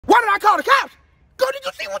Why did I call the cops? Girl, did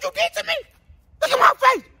you see what you did to me? Look at my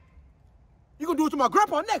face. You gonna do it to my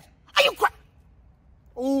grandpa next? Are you crazy?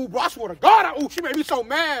 Oh, bro, I swear to God. Oh, she made me so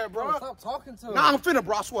mad, bro. Stop talking to her. Nah, I'm finna,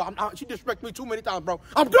 bro. I swear. She disrespected me too many times, bro.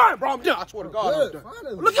 I'm done, bro. I'm done. I swear to God. Good, I'm done.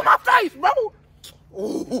 finally. Look at my face, bro.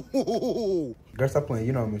 Ooh. Girl, stop playing.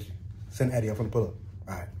 You know I miss you. Send Eddie. I'm finna pull up.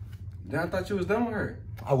 All right. Then I thought you was done with her.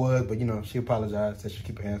 I was, but you know, she apologized. Said she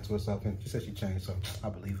keep her hands to herself, and she said she changed, so I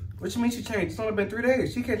believe her. What you mean she changed? It's only been 3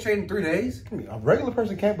 days. She can't change in 3 days. I mean, a regular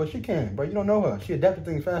person can't, but she can, bro. You don't know her. She adapted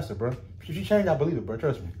things faster, bro. If she changed, I believe it, bro.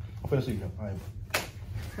 Trust me. I'm finna see you, though. All right,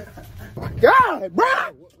 bro. My God, bro.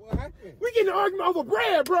 What happened? We getting an argument over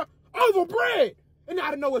bread, bro. Over bread. And now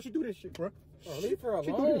I don't know what she do this shit, bro. Oh, leave her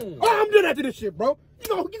She do alone. this. Oh, I'm done after this shit, bro. You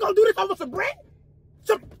gonna do this over some bread?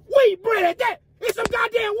 Some wheat bread at that. It's some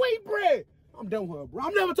goddamn wheat bread. I'm done with her, bro.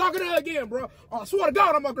 I'm never talking to her again, bro. I swear to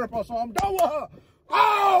God, I'm my grandpa, so I'm done with her.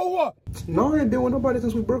 Oh! No, I ain't been with nobody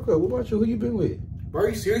since we broke up. What about you? Who you been with? Bro, are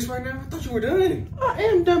you serious right now? I thought you were done. I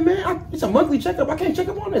am done, man. It's a monthly checkup. I can't check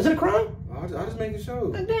up on it. Is it a crime? I just making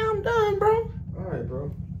sure. Damn, I'm done, bro. All right,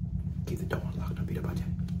 bro. Keep the door unlocked. Don't beat up about that.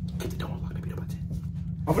 Keep the door unlocked. Don't beat up about that.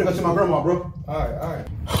 I'm finna go see my grandma, bro. All right.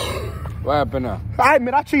 What happened now? I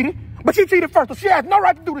admit I cheated, but she cheated first, so she has no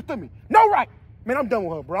right to do this to me. No right. Man, I'm done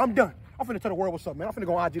with her, bro. I'm done. I'm finna tell the world what's up, man. I'm finna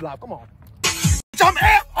go on IG Live. Come on. I'm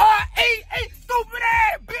F-R-E-E, stupid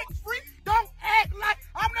ass bitch freak. Don't act like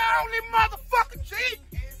I'm the only motherfucking cheat.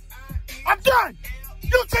 I'm done.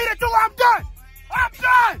 You cheated too. I'm done. I'm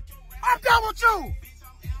done. I'm done with you.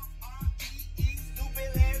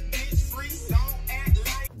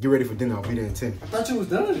 Get ready for dinner. I'll be there in 10. I thought you was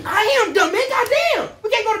done. I am done, man. Goddamn. We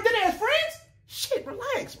can't go to dinner as friends. Shit,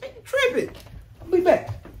 relax, man. You tripping. I'll be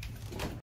back.